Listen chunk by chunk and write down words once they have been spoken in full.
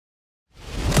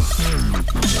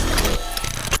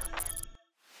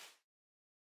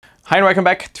Hi and welcome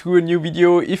back to a new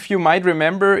video. If you might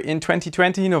remember, in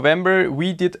 2020 November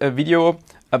we did a video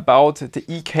about the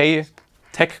EK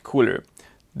Tech Cooler.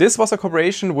 This was a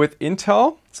collaboration with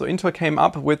Intel. So Intel came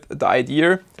up with the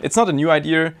idea. It's not a new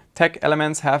idea. Tech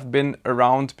elements have been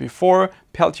around before,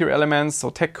 Peltier elements, so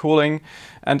tech cooling.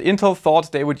 And Intel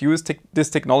thought they would use this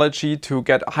technology to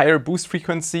get higher boost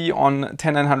frequency on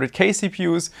 10900K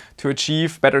CPUs to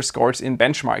achieve better scores in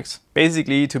benchmarks.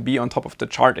 Basically to be on top of the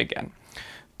chart again.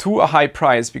 To a high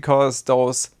price, because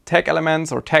those tech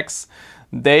elements or techs,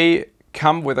 they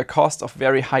come with a cost of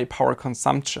very high power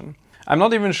consumption. I'm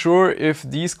not even sure if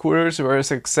these coolers were a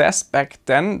success back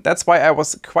then. That's why I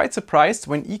was quite surprised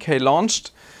when EK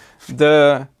launched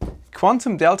the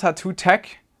Quantum Delta²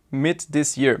 tech mid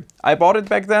this year. I bought it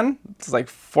back then, it's like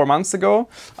 4 months ago.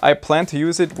 I planned to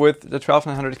use it with the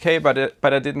 12900K,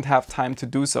 but I didn't have time to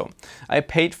do so. I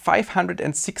paid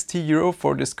 560 euro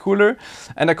for this cooler,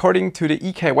 and according to the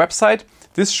EK website,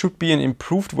 this should be an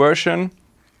improved version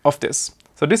of this.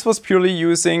 So this was purely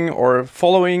using or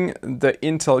following the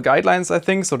Intel guidelines, I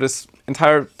think. So this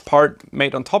entire part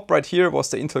made on top right here was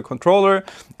the Intel controller.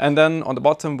 And then on the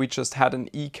bottom, we just had an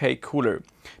EK cooler.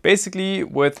 Basically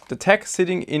with the tech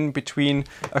sitting in between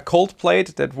a cold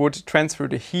plate that would transfer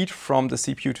the heat from the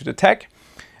CPU to the tech.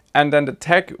 And then the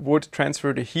tech would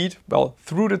transfer the heat, well,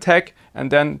 through the tech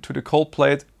and then to the cold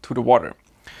plate to the water.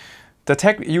 The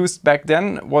tech used back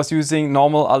then was using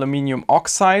normal aluminum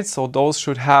oxide, so those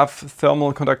should have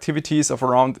thermal conductivities of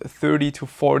around 30 to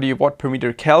 40 watt per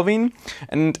meter Kelvin.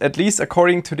 And at least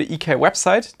according to the EK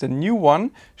website, the new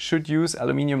one should use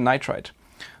aluminum nitride.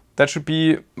 That should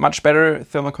be much better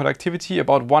thermal conductivity,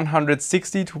 about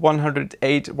 160 to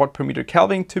 108 watt per meter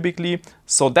Kelvin typically.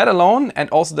 So that alone, and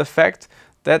also the fact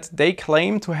that they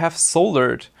claim to have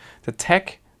soldered the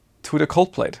tech to the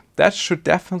cold plate, that should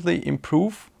definitely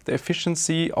improve the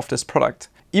efficiency of this product.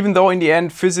 Even though in the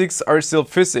end physics are still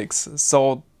physics,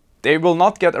 so they will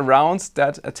not get around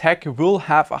that a tech will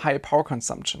have a high power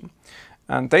consumption.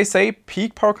 And they say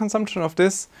peak power consumption of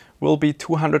this will be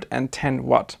 210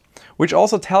 watt, which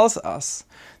also tells us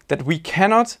that we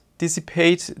cannot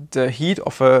dissipate the heat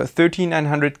of a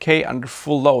 13900K under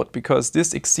full load, because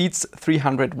this exceeds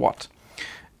 300 watt.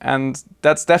 And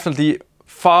that's definitely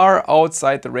far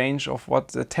outside the range of what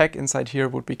the tech inside here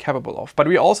would be capable of. But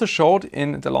we also showed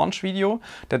in the launch video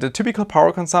that the typical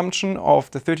power consumption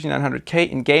of the 13900K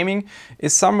in gaming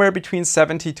is somewhere between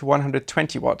 70 to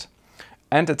 120 watt.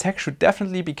 And the tech should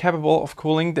definitely be capable of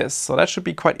cooling this, so that should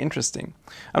be quite interesting.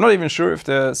 I'm not even sure if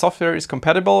the software is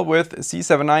compatible with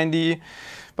C790,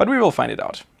 but we will find it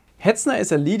out. Hetzner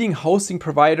is a leading hosting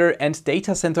provider and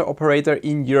data center operator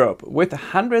in Europe, with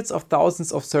hundreds of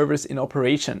thousands of servers in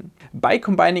operation. By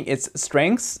combining its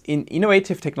strengths in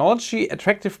innovative technology,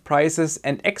 attractive prices,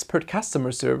 and expert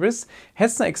customer service,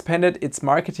 Hetzner expanded its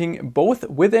marketing both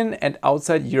within and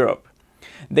outside Europe.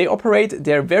 They operate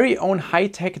their very own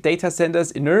high-tech data centers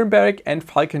in Nuremberg and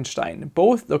Falkenstein,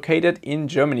 both located in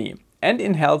Germany, and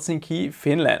in Helsinki,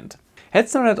 Finland.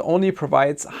 Hetzner not only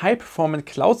provides high-performance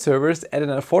cloud servers at an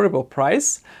affordable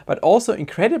price, but also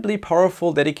incredibly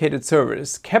powerful dedicated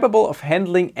servers, capable of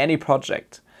handling any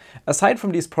project. Aside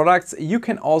from these products, you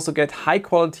can also get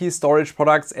high-quality storage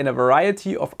products and a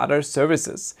variety of other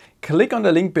services. Click on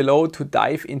the link below to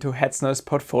dive into Hetzner's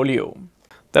portfolio.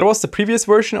 That was the previous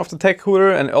version of the tech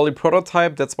cooler, an early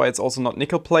prototype, that's why it's also not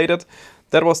nickel plated.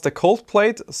 That was the cold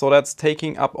plate, so that's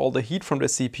taking up all the heat from the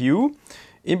CPU.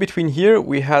 In between here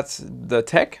we had the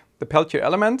tech, the Peltier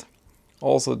element,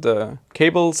 also the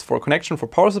cables for connection for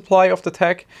power supply of the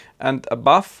tech, and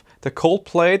above the cold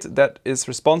plate that is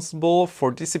responsible for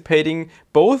dissipating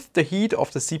both the heat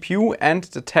of the CPU and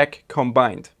the tech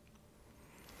combined.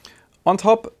 On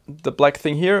top, the black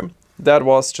thing here, that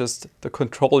was just the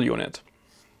control unit.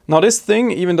 Now this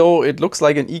thing, even though it looks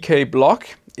like an EK block,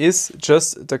 is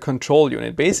just the control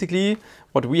unit. Basically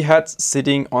what we had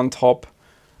sitting on top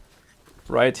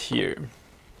right here.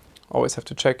 Always have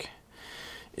to check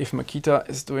if Makita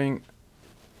is doing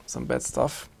some bad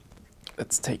stuff.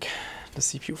 Let's take the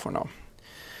CPU for now.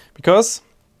 Because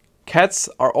cats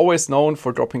are always known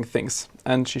for dropping things,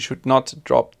 and she should not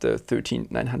drop the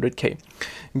 13900K.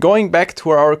 Going back to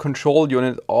our control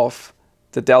unit of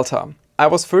the Delta. I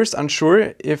was first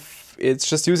unsure if it's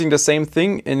just using the same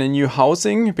thing in a new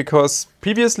housing, because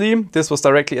previously this was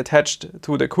directly attached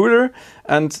to the cooler,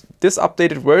 and this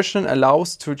updated version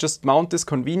allows to just mount this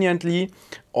conveniently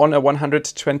on a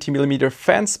 120mm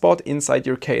fan spot inside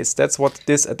your case. That's what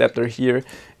this adapter here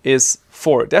is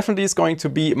for. Definitely is going to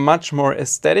be much more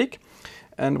aesthetic.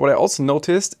 And what I also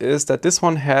noticed is that this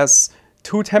one has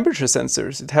two temperature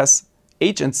sensors. It has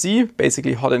H and C,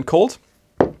 basically hot and cold,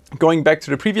 Going back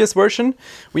to the previous version,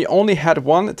 we only had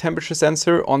one temperature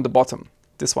sensor on the bottom,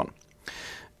 this one.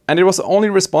 And it was only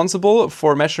responsible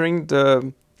for measuring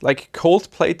the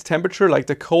cold plate temperature, like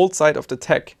the cold side of the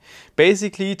tech,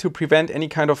 basically to prevent any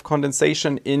kind of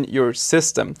condensation in your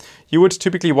system. You would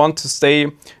typically want to stay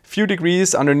a few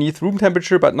degrees underneath room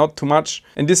temperature, but not too much.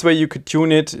 And this way you could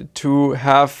tune it to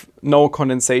have no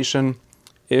condensation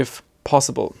if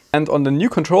possible. And on the new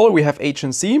controller we have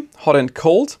HNC, hot and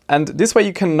cold. And this way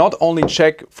you can not only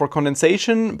check for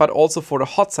condensation, but also for the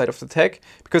hot side of the tech,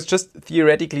 because just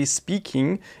theoretically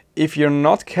speaking, if you're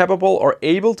not capable or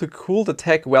able to cool the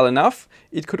tech well enough,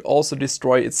 it could also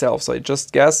destroy itself. So I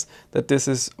just guess that this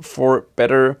is for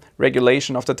better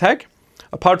regulation of the tech.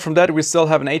 Apart from that, we still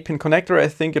have an 8-pin connector. I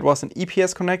think it was an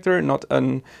EPS connector, not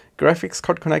a graphics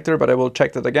card connector, but I will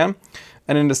check that again.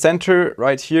 And in the center,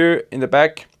 right here in the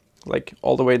back, like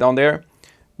all the way down there,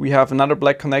 we have another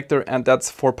black connector, and that's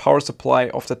for power supply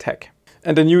of the tech.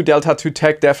 And the new Delta²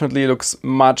 tech definitely looks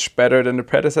much better than the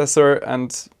predecessor,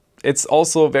 and it's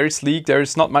also very sleek. There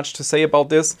is not much to say about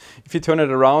this. If you turn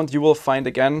it around, you will find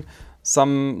again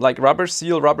some like rubber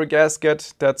seal, rubber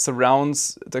gasket that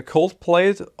surrounds the cold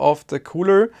plate of the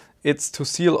cooler. It's to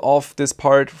seal off this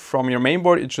part from your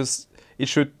mainboard. It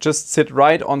should just sit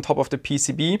right on top of the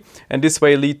PCB, and this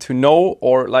way lead to no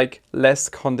or like less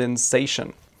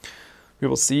condensation. We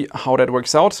will see how that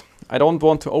works out. I don't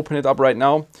want to open it up right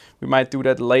now. We might do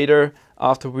that later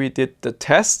after we did the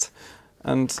test.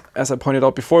 And as I pointed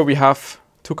out before, we have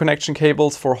two connection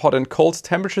cables for hot and cold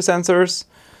temperature sensors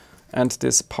and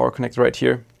this power connector right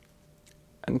here,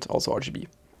 and also RGB.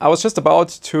 I was just about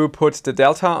to put the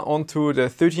Delta onto the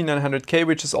 13900K,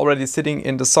 which is already sitting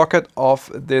in the socket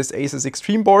of this ASUS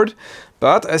Extreme board.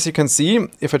 But as you can see,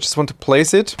 if I just want to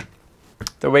place it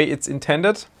the way it's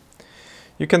intended,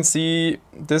 you can see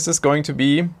this is going to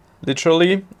be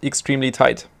literally extremely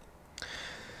tight.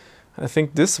 I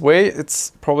think this way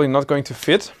it's probably not going to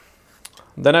fit.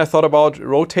 Then I thought about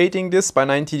rotating this by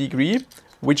 90 degrees,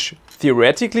 which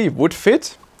theoretically would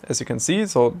fit, as you can see.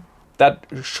 So that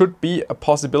should be a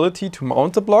possibility to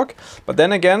mount the block. But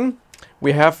then again,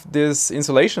 we have this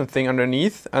insulation thing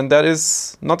underneath, and that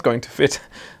is not going to fit.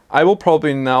 I will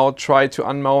probably now try to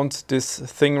unmount this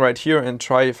thing right here and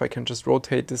try if I can just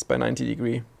rotate this by 90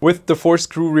 degrees. With the 4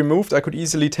 screw removed, I could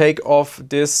easily take off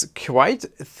this quite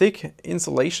thick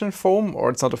insulation foam, or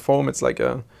it's not a foam, it's like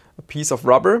a piece of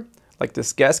rubber, like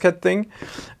this gasket thing.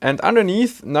 And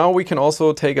underneath, now we can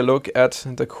also take a look at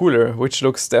the cooler, which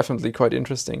looks definitely quite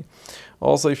interesting.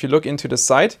 Also, if you look into the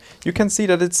side, you can see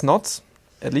that it's not,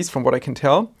 at least from what I can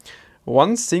tell,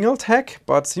 one single tech,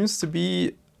 but seems to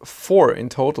be 4 in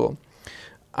total.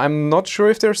 I'm not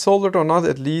sure if they're soldered or not,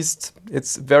 at least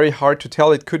it's very hard to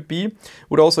tell. It could be.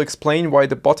 Would also explain why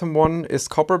the bottom one is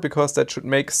copper, because that should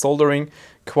make soldering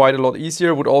quite a lot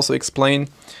easier. Would also explain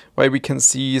why we can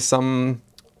see some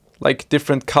like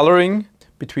different coloring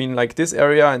between like this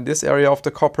area and this area of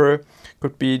the copper.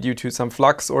 Could be due to some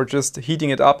flux or just heating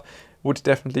it up would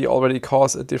definitely already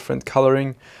cause a different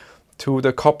coloring to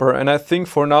the copper. And I think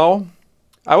for now,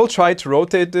 I will try to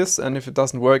rotate this, and if it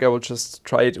doesn't work, I will just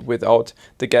try it without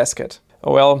the gasket.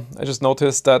 Oh well, I just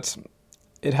noticed that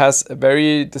it has a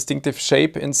very distinctive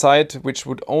shape inside, which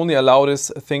would only allow this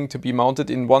thing to be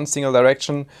mounted in one single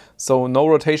direction. So no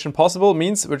rotation possible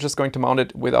means we're just going to mount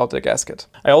it without the gasket.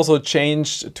 I also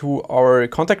changed to our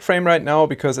contact frame right now,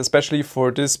 because especially for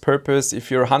this purpose,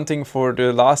 if you're hunting for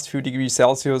the last few degrees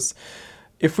Celsius,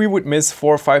 if we would miss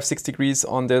 4, 5, 6 degrees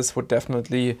on this, would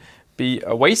definitely be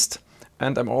a waste.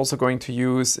 And I'm also going to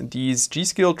use these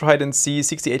G.Skill Trident C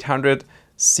 6800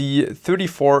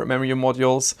 C34 memory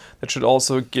modules that should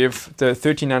also give the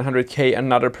 13900K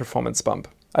another performance bump.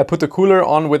 I put the cooler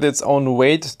on with its own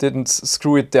weight, didn't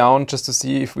screw it down just to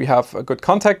see if we have a good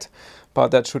contact, but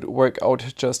that should work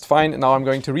out just fine. Now I'm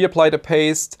going to reapply the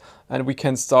paste, and we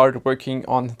can start working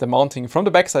on the mounting from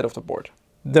the back side of the board.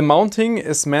 The mounting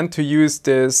is meant to use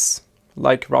this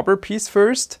like rubber piece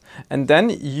first, and then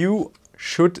you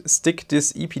should stick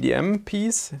this EPDM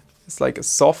piece. It's like a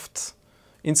soft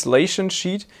insulation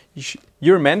sheet.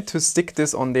 You're meant to stick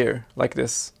this on there like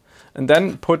this, and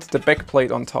then put the back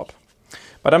plate on top.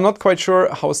 But I'm not quite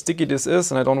sure how sticky this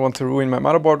is, and I don't want to ruin my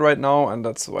motherboard right now, and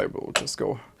that's why we'll just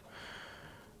go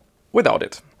without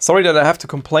it. Sorry that I have to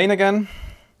complain again,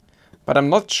 but I'm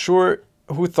not sure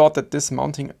who thought that this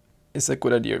mounting is a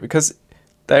good idea, because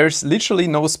there's literally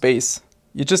no space.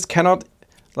 You just cannot.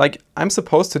 Like, I'm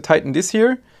supposed to tighten this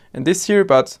here and this here,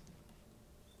 but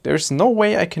there's no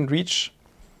way I can reach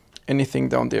anything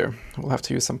down there. We'll have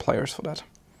to use some pliers for that.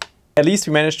 At least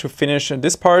we managed to finish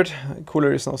this part. The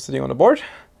cooler is now sitting on the board.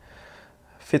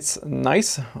 fits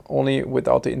nice, only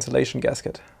without the insulation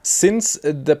gasket. Since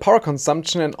the power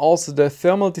consumption and also the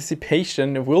thermal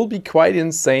dissipation will be quite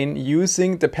insane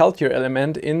using the Peltier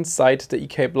element inside the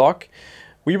EK block,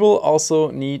 we will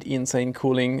also need insane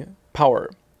cooling power.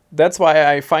 That's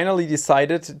why I finally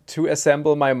decided to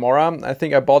assemble my Mora. I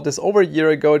think I bought this over a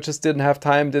year ago, just didn't have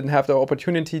time, didn't have the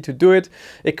opportunity to do it.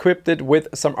 Equipped it with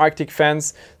some Arctic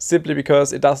fans, simply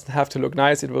because it doesn't have to look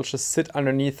nice, it will just sit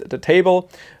underneath the table.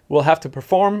 We'll have to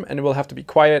perform and it will have to be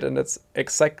quiet, and that's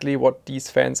exactly what these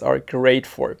fans are great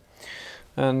for.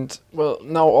 And well,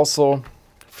 now also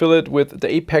fill it with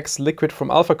the Apex liquid from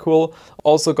Alphacool.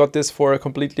 Also got this for a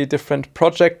completely different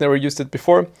project, never used it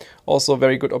before. Also a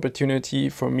very good opportunity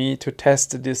for me to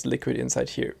test this liquid inside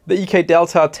here. The EK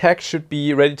Delta tech should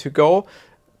be ready to go.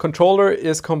 Controller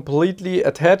is completely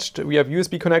attached. We have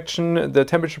USB connection, the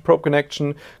temperature probe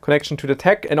connection to the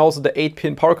tech, and also the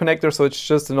 8-pin power connector. So it's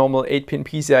just a normal 8-pin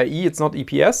PCIe, it's not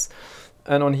EPS.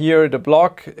 And on here, the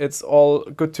block, it's all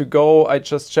good to go. I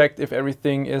just checked if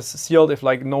everything is sealed, if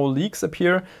like no leaks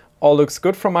appear. All looks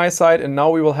good from my side. And now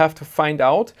we will have to find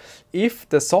out if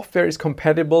the software is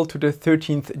compatible to the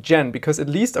 13th gen, because at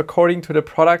least according to the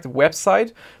product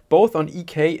website, both on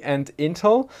EK and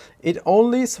Intel, it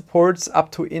only supports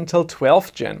up to Intel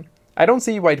 12th gen. I don't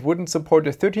see why it wouldn't support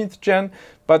the 13th gen,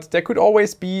 but there could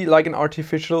always be like an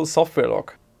artificial software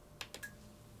lock.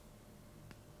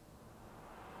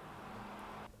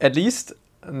 At least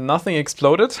nothing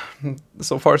exploded.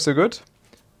 So far so good.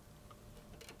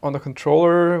 On the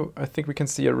controller, I think we can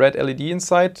see a red LED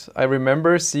inside. I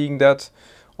remember seeing that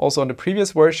also on the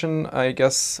previous version. I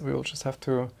guess we will just have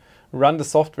to run the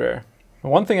software.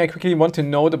 One thing I quickly want to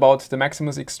note about the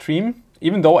Maximus Extreme,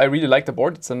 even though I really like the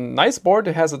board, it's a nice board,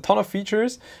 it has a ton of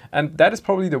features, and that is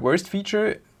probably the worst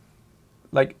feature.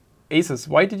 Like, ASUS,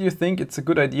 why did you think it's a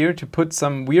good idea to put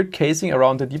some weird casing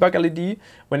around the debug LED?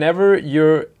 Whenever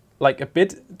you're like a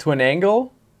bit to an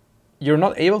angle, you're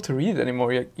not able to read it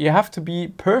anymore. You have to be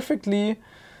perfectly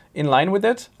in line with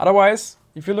it. Otherwise,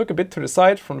 if you look a bit to the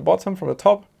side, from the bottom, from the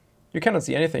top, you cannot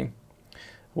see anything.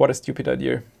 What a stupid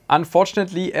idea.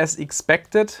 Unfortunately, as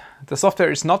expected, the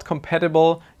software is not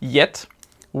compatible yet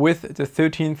with the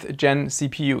 13th gen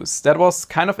CPUs. That was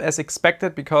kind of as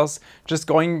expected, because just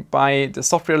going by the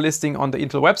software listing on the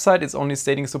Intel website, it's only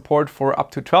stating support for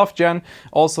up to 12th gen.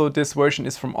 Also, this version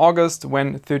is from August,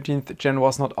 when 13th gen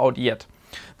was not out yet.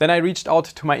 Then I reached out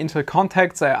to my Intel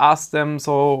contacts. I asked them,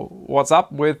 so what's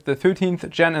up with the 13th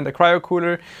gen and the Cryo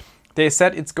Cooler? They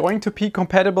said it's going to be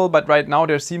compatible, but right now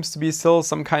there seems to be still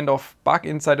some kind of bug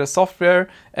inside the software,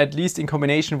 at least in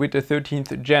combination with the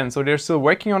 13th gen. So they're still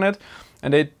working on it.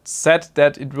 And they said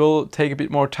that it will take a bit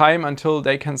more time until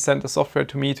they can send the software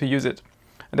to me to use it.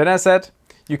 And then I said,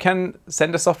 you can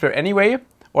send the software anyway,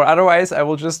 or otherwise I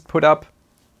will just put up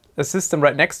a system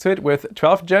right next to it with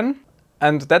 12th gen.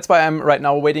 And that's why I'm right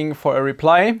now waiting for a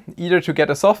reply, either to get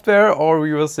a software, or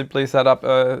we will simply set up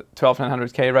a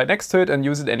 12900K right next to it and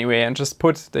use it anyway, and just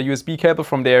put the USB cable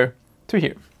from there to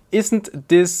here. Isn't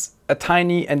this a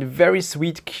tiny and very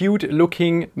sweet, cute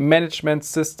looking management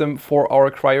system for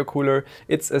our Cryo Cooler?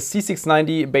 It's a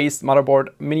C690 based motherboard,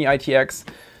 mini ITX,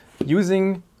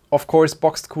 using of course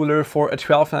boxed cooler for a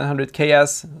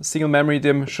 12900KS. Single memory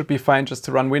DIMM should be fine just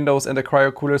to run Windows and the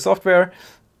Cryo Cooler software.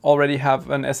 Already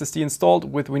have an SSD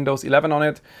installed with Windows 11 on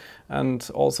it, and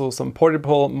also some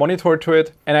portable monitor to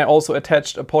it. And I also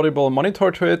attached a portable monitor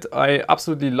to it. I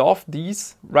absolutely love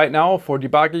these right now for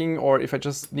debugging, or if I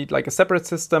just need like a separate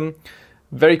system.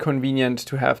 Very convenient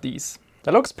to have these.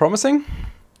 That looks promising.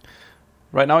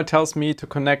 Right now it tells me to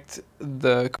connect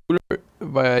the cooler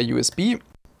via USB.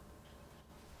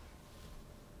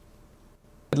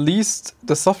 At least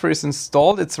the software is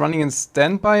installed, it's running in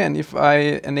standby, and if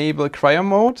I enable cryo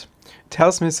mode, it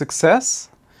tells me success.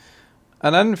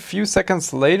 And then a few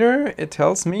seconds later, it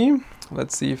tells me,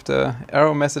 let's see if the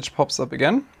error message pops up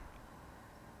again.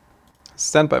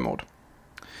 Standby mode.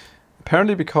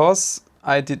 Apparently because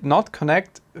I did not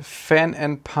connect fan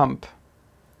and pump.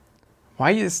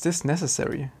 Why is this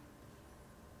necessary?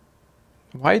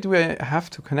 Why do I have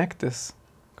to connect this?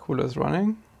 Cooler is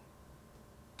running.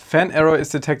 Fan error is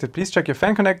detected. Please check your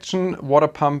fan connection. Water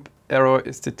pump error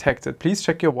is detected. Please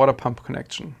check your water pump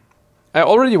connection. I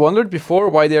already wondered before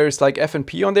why there is like F and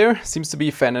P on there. Seems to be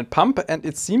fan and pump, and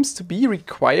it seems to be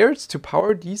required to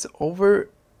power these over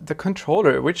the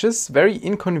controller, which is very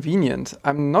inconvenient.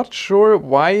 I'm not sure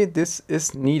why this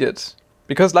is needed.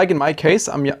 Because like in my case,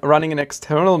 I'm running an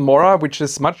external Mora, which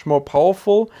is much more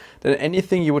powerful than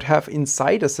anything you would have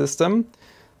inside a system.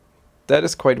 That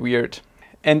is quite weird.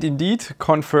 And indeed,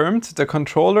 confirmed, the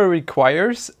controller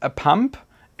requires a pump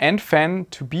and fan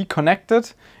to be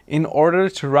connected in order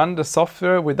to run the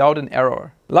software without an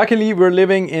error. Luckily, we're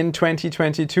living in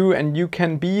 2022 and you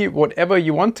can be whatever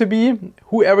you want to be,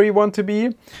 whoever you want to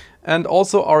be. And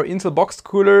also our Intel boxed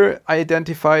cooler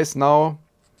identifies now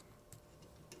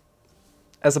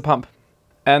as a pump.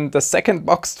 And the second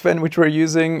boxed fan which we're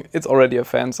using, it's already a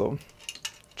fan, so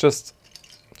just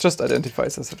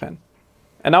identifies as a fan.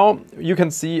 And now you can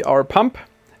see our pump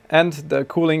and the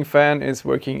cooling fan is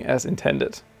working as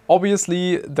intended.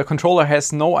 Obviously, the controller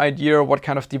has no idea what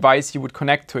kind of device you would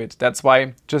connect to it. That's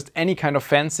why just any kind of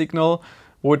fan signal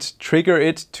would trigger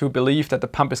it to believe that the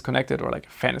pump is connected or like a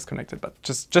fan is connected, but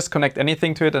just connect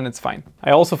anything to it and it's fine.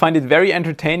 I also find it very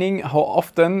entertaining how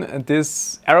often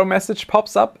this error message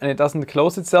pops up and it doesn't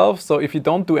close itself. So if you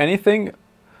don't do anything,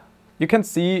 you can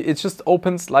see it just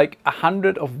opens like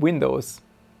 100 of windows.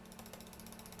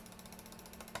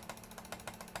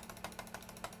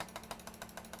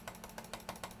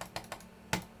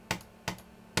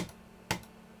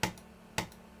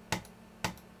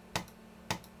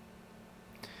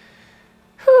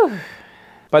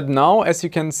 But now, as you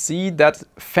can see, that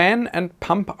fan and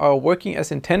pump are working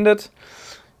as intended.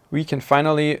 We can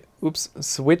finally,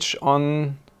 switch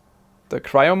on the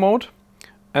cryo mode.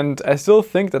 And I still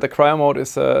think that the cryo mode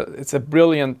is it's a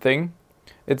brilliant thing.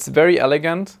 It's very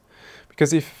elegant,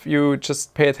 because if you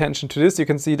just pay attention to this, you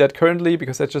can see that currently,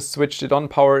 because I just switched it on,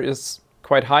 power is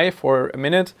quite high for a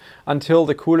minute until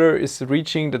the cooler is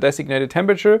reaching the designated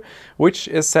temperature, which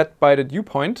is set by the dew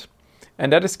point.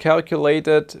 And that is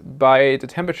calculated by the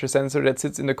temperature sensor that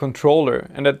sits in the controller.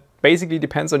 And that basically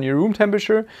depends on your room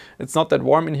temperature. It's not that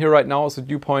warm in here right now, so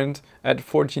dew point at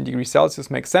 14 degrees Celsius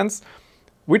makes sense,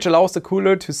 which allows the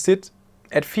cooler to sit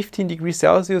at 15 degrees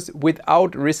Celsius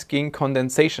without risking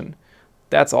condensation.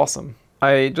 That's awesome.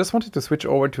 I just wanted to switch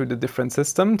over to the different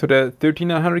system, to the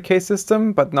 13900K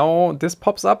system, but now this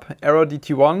pops up, error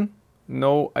DT1,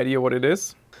 no idea what it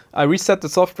is. I reset the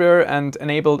software and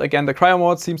enabled again the cryo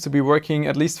mode. Seems to be working,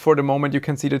 at least for the moment. You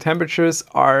can see the temperatures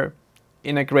are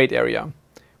in a great area.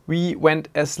 We went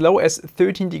as low as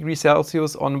 13 degrees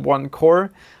Celsius on one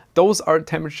core. Those are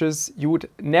temperatures you would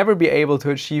never be able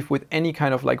to achieve with any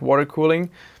kind of like water cooling,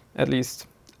 at least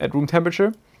at room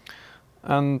temperature.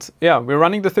 And yeah, we're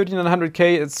running the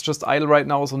 13900K. It's just idle right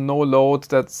now, so no load.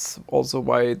 That's also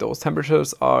why those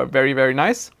temperatures are very, very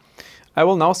nice. I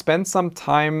will now spend some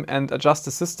time and adjust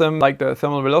the system, like the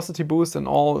thermal velocity boost and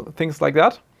all things like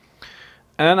that.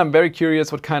 And I'm very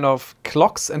curious what kind of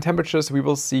clocks and temperatures we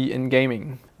will see in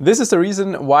gaming. This is the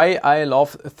reason why I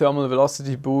love thermal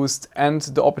velocity boost and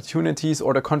the opportunities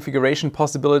or the configuration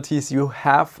possibilities you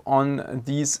have on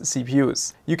these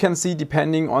CPUs. You can see,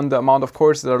 depending on the amount of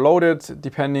cores that are loaded,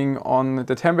 depending on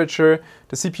the temperature,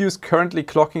 the CPU is currently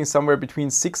clocking somewhere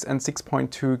between 6 and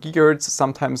 6.2 gigahertz,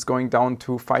 sometimes going down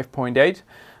to 5.8.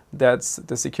 That's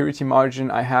the security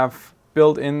margin I have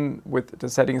built in with the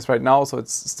settings right now, so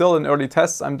it's still an early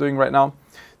test I'm doing right now.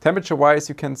 Temperature wise,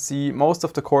 you can see most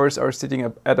of the cores are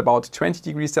sitting at about 20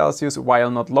 degrees Celsius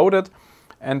while not loaded,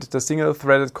 and the single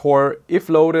threaded core, if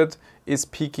loaded, is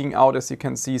peaking out, as you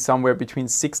can see, somewhere between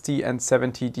 60 and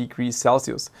 70 degrees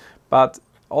Celsius. But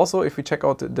also, if we check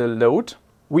out the load,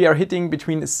 we are hitting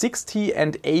between 60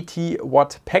 and 80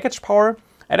 watt package power.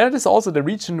 And that is also the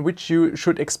region which you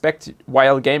should expect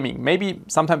while gaming. Maybe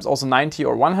sometimes also 90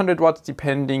 or 100 watts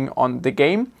depending on the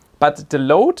game. But the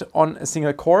load on a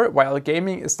single core while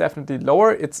gaming is definitely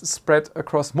lower. It's spread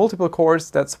across multiple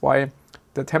cores. That's why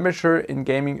the temperature in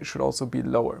gaming should also be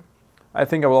lower. I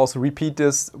think I will also repeat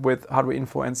this with hardware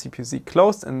info and CPU-Z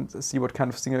closed and see what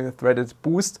kind of single threaded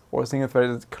boost or single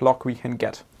threaded clock we can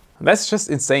get. That's just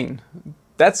insane.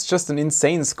 That's just an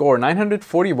insane score.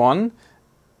 941.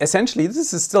 Essentially,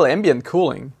 this is still ambient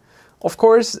cooling. Of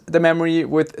course, the memory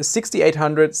with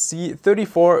 6800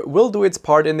 C34 will do its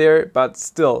part in there, but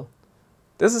still,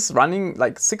 this is running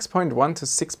like 6.1 to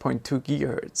 6.2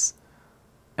 gigahertz.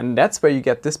 And that's where you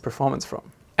get this performance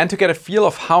from. And to get a feel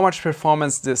of how much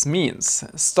performance this means,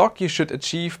 stock you should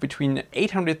achieve between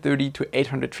 830 to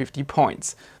 850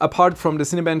 points. Apart from the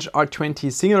Cinebench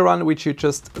R20 single run, which you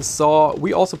just saw,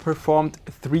 we also performed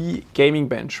 3 gaming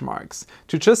benchmarks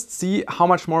to just see how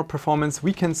much more performance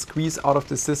we can squeeze out of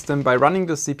the system by running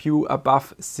the CPU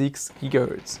above 6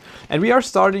 GHz. And we are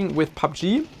starting with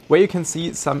PUBG, where you can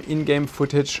see some in-game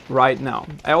footage right now.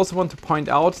 I also want to point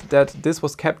out that this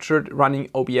was captured running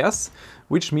OBS,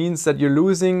 which means that you're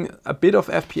losing a bit of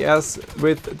FPS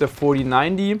with the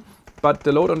 4090, but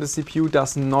the load on the CPU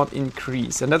does not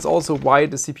increase. And that's also why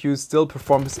the CPU still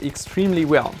performs extremely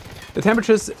well. The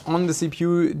temperatures on the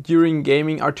CPU during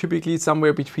gaming are typically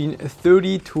somewhere between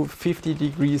 30 to 50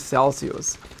 degrees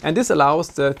Celsius. And this allows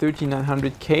the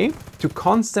 13900K to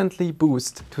constantly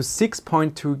boost to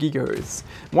 6.2 GHz.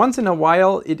 Once in a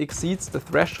while it exceeds the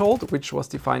threshold, which was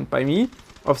defined by me,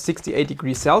 of 68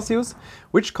 degrees Celsius,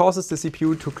 which causes the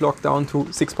CPU to clock down to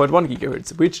 6.1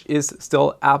 GHz, which is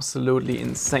still absolutely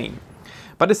insane.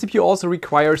 But the CPU also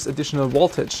requires additional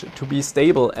voltage to be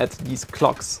stable at these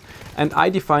clocks. And I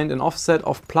defined an offset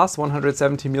of plus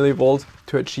 170 millivolt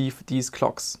to achieve these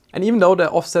clocks. And even though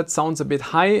the offset sounds a bit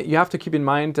high, you have to keep in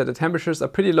mind that the temperatures are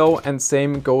pretty low, and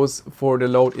same goes for the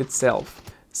load itself.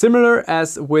 Similar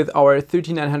as with our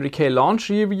 13900K launch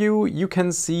review, you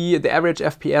can see the average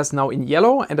FPS now in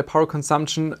yellow and the power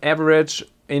consumption average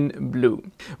in blue.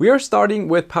 We are starting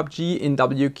with PUBG in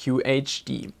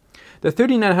WQHD. The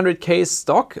 13900K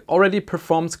stock already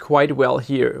performs quite well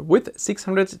here with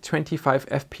 625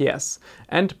 FPS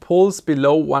and pulls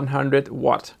below 100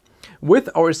 watt. With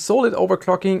our solid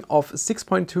overclocking of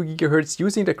 6.2 GHz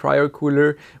using the Cryo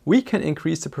Cooler, we can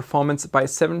increase the performance by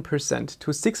 7%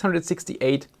 to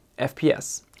 668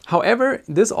 FPS. However,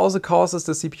 this also causes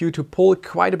the CPU to pull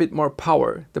quite a bit more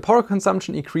power. The power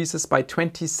consumption increases by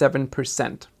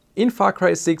 27%. In Far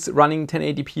Cry 6 running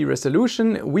 1080p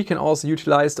resolution, we can also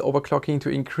utilize the overclocking to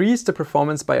increase the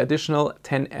performance by additional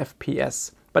 10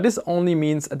 FPS. But this only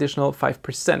means additional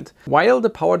 5%, while the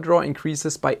power draw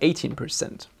increases by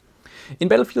 18%. In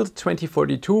Battlefield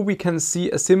 2042 we can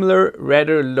see a similar,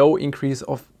 rather low increase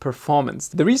of performance.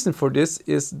 The reason for this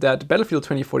is that Battlefield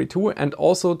 2042 and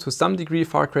also to some degree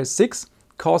Far Cry 6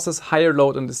 causes higher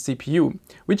load on the CPU,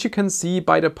 which you can see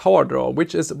by the power draw,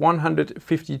 which is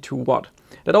 152 watt.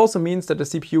 That also means that the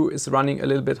CPU is running a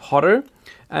little bit hotter,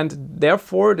 and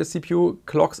therefore the CPU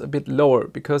clocks a bit lower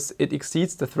because it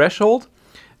exceeds the threshold,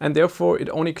 and therefore it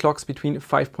only clocks between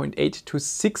 5.8 to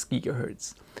 6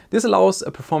 GHz. This allows a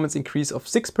performance increase of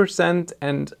 6%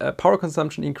 and a power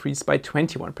consumption increase by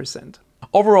 21%.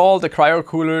 Overall, the Cryo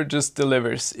Cooler just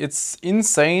delivers. It's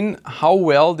insane how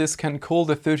well this can cool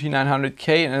the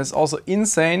 13900K, and it's also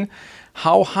insane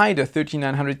how high the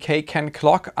 13900K can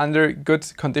clock under good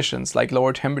conditions like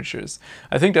lower temperatures.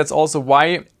 I think that's also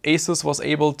why ASUS was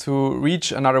able to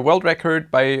reach another world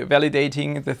record by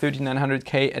validating the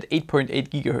 13900K at 8.8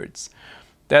 GHz.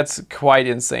 That's quite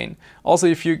insane. Also,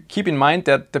 if you keep in mind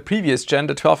that the previous gen,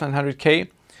 the 12900K,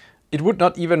 it would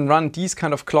not even run these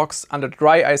kind of clocks under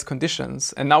dry ice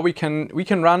conditions. And now we can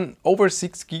run over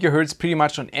 6 GHz pretty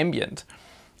much on ambient.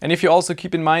 And if you also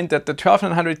keep in mind that the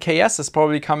 12900KS is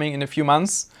probably coming in a few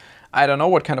months, I don't know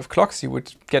what kind of clocks you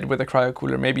would get with a Cryo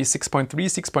Cooler, maybe 6.3,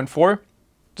 6.4,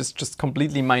 just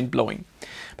completely mind-blowing.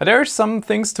 But there are some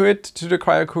things to it, to the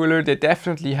Cryo Cooler, they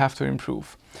definitely have to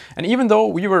improve. And even though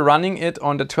we were running it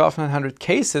on the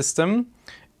 12900K system,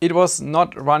 it was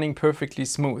not running perfectly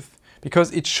smooth,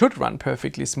 because it should run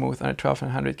perfectly smooth on a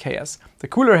 12900KS. The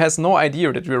cooler has no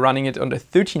idea that we're running it on the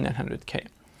 13900K.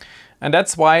 And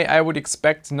that's why I would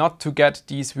expect not to get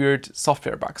these weird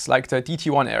software bugs, like the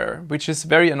DT1 error, which is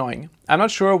very annoying. I'm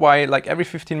not sure why, like every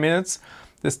 15 minutes,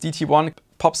 this DT1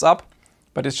 pops up,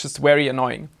 but it's just very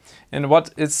annoying. And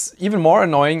what is even more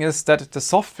annoying is that the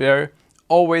software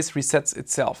always resets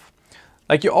itself.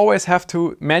 Like you always have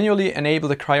to manually enable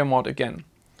the cryo mode again.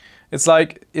 It's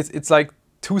like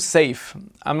too safe.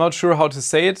 I'm not sure how to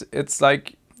say it. It's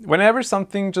like whenever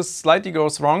something just slightly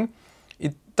goes wrong,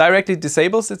 it directly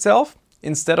disables itself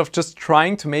instead of just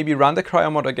trying to maybe run the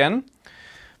cryo mode again.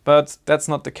 But that's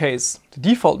not the case. The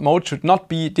default mode should not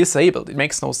be disabled. It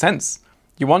makes no sense.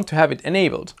 You want to have it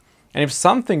enabled. And if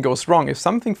something goes wrong, if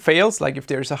something fails, like if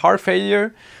there's a hard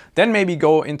failure, then maybe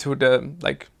go into the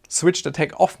switch the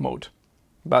tech off mode.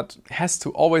 But it has to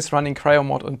always run in cryo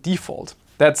mode on default.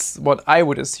 That's what I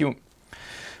would assume.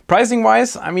 Pricing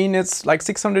wise, I mean, it's like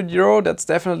 600 euro. That's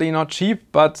definitely not cheap,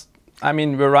 but I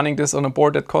mean, we're running this on a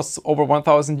board that costs over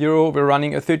 1000 euro. We're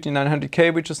running a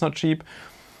 13900K, which is not cheap.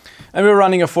 And we're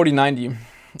running a 4090.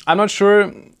 I'm not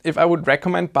sure if I would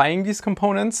recommend buying these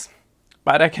components,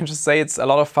 but I can just say it's a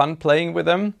lot of fun playing with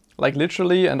them, like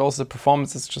literally, and also the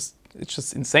performance is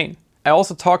just insane. I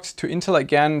also talked to Intel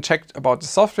again, checked about the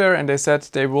software, and they said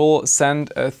they will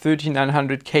send a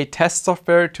 13900K test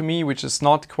software to me, which is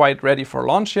not quite ready for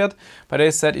launch yet, but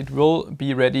they said it will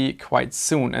be ready quite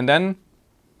soon. And then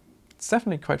it's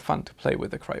definitely quite fun to play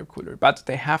with the Cryo Cooler, but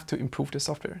they have to improve the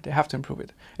software. They have to improve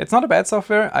it. It's not a bad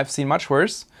software. I've seen much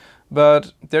worse,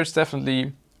 but there's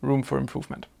definitely room for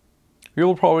improvement. We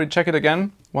will probably check it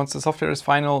again once the software is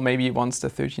final, maybe once the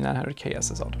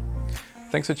 13900KS is out.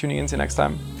 Thanks for tuning in. See you next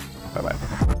time.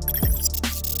 Bye-bye.